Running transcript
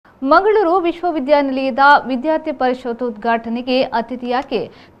ಮಂಗಳೂರು ವಿಶ್ವವಿದ್ಯಾನಿಲಯದ ವಿದ್ಯಾರ್ಥಿ ಪರಿಷತ್ ಉದ್ಘಾಟನೆಗೆ ಅತಿಥಿಯಾಗಿ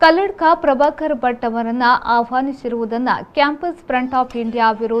ಕಲ್ಲಡ್ಕ ಪ್ರಭಾಕರ್ ಭಟ್ ಅವರನ್ನು ಆಹ್ವಾನಿಸಿರುವುದನ್ನು ಕ್ಯಾಂಪಸ್ ಫ್ರಂಟ್ ಆಫ್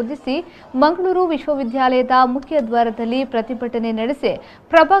ಇಂಡಿಯಾ ವಿರೋಧಿಸಿ ಮಂಗಳೂರು ವಿಶ್ವವಿದ್ಯಾಲಯದ ಮುಖ್ಯ ದ್ವಾರದಲ್ಲಿ ಪ್ರತಿಭಟನೆ ನಡೆಸಿ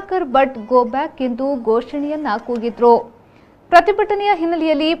ಪ್ರಭಾಕರ್ ಭಟ್ ಗೋ ಬ್ಯಾಕ್ ಎಂದು ಘೋಷಣೆಯನ್ನ ಕೂಗಿದ್ರು. ಪ್ರತಿಭಟನೆಯ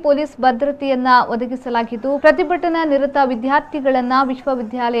ಹಿನ್ನೆಲೆಯಲ್ಲಿ ಪೊಲೀಸ್ ಭದ್ರತೆಯನ್ನ ಒದಗಿಸಲಾಗಿದ್ದು, ಪ್ರತಿಭಟನಾ ನಿರತ ವಿದ್ಯಾರ್ಥಿಗಳನ್ನ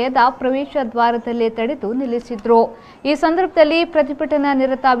ವಿಶ್ವವಿದ್ಯಾಲಯದ ಪ್ರವೇಶ ದ್ವಾರದಲ್ಲೇ ತಡೆದು ನಿಲ್ಲಿಸಿದ್ರು. ಈ ಸಂದರ್ಭದಲ್ಲಿ ಪ್ರತಿಭಟನಾ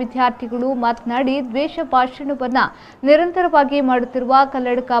ನಿರತ ವಿದ್ಯಾರ್ಥಿಗಳು ಮಾತನಾಡಿ, ದ್ವೇಷ ಭಾಷಣವನ್ನ ನಿರಂತರವಾಗಿ ಮಾಡುತ್ತಿರುವ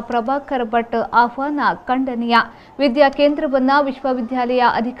ಕಲ್ಲಡ್ಕ ಪ್ರಭಾಕರ್ ಭಟ್ ಆಹ್ವಾನ ಖಂಡನೀಯ. ವಿದ್ಯಾ ಕೇಂದ್ರವನ್ನ ವಿಶ್ವವಿದ್ಯಾಲಯ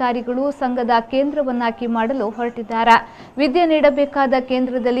ಅಧಿಕಾರಿಗಳು ಸಂಘದ ಕೇಂದ್ರವನ್ನಾಗಿ ಮಾಡಲು ಹೊರಟಿದ್ದಾರೆ. ವಿದ್ಯೆ ನೀಡಬೇಕಾದ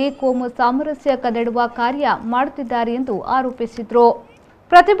ಕೇಂದ್ರದಲ್ಲಿ ಕೋಮು ಸಾಮರಸ್ಯ ಕದಡುವ ಕಾರ್ಯ ಮಾಡುತ್ತಿದ್ದಾರೆ ಎಂದು ಆರೋಪಿಸಿದರು.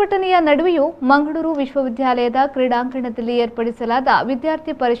 ಪ್ರತಿಭಟನೆಯ ನಡುವೆಯೂ ಮಂಗಳೂರು ವಿಶ್ವವಿದ್ಯಾಲಯದ ಕ್ರೀಡಾಂಗಣದಲ್ಲಿ ಏರ್ಪಡಿಸಲಾದ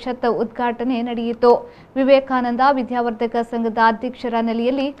ವಿದ್ಯಾರ್ಥಿ ಪರಿಷತ್ ಉದ್ಘಾಟನೆ ನಡೆಯಿತು. ವಿವೇಕಾನಂದ ವಿದ್ಯಾವರ್ಧಕ ಸಂಘದ ಅಧ್ಯಕ್ಷರ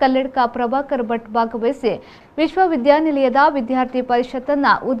ನೆಲೆಯಲ್ಲಿ ಕಲ್ಲಡ್ಕ ಪ್ರಭಾಕರ್ ಭಟ್ ಭಾಗವಹಿಸಿ ವಿಶ್ವವಿದ್ಯಾನಿಲಯದ ವಿದ್ಯಾರ್ಥಿ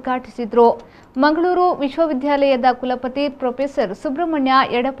ಪರಿಷತ್ತನ್ನು ಉದ್ಘಾಟಿಸಿದರು. ಮಂಗಳೂರು ವಿಶ್ವವಿದ್ಯಾಲಯದ ಕುಲಪತಿ ಪ್ರೊಫೆಸರ್ ಸುಬ್ರಹ್ಮಣ್ಯ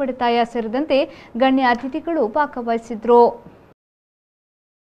ಎಡಪಡಿತಾಯ ಸೇರಿದಂತೆ ಗಣ್ಯ ಅತಿಥಿಗಳು ಭಾಗವಹಿಸಿದರು.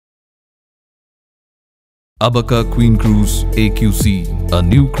 Abaka Queen Cruise AQC, a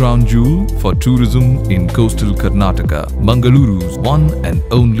new crown jewel for tourism in coastal Karnataka. Mangaluru's one and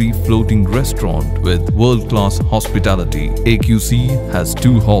only floating restaurant with world-class hospitality. AQC has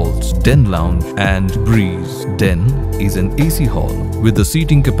 2 halls, Den Lounge and Breeze. Den is an AC hall with a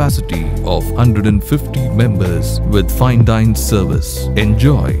seating capacity of 150 members with fine dine service.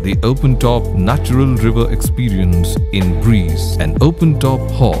 Enjoy the open-top natural river experience in Breeze, an open-top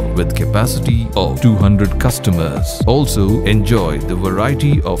hall with capacity of 200 customers. Also enjoy the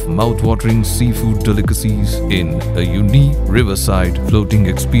variety of mouth-watering seafood delicacies in a unique riverside floating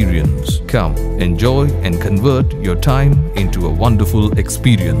experience. Come, enjoy and convert your time into a wonderful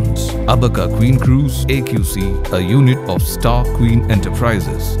experience. Abaka Queen Cruise AQC, a unit of Star Queen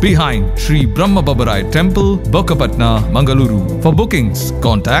Enterprises, behind Sri Brahma Babarai Temple, Bokapatna, Mangaluru. For bookings,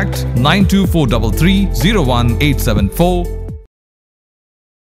 contact 92433 01874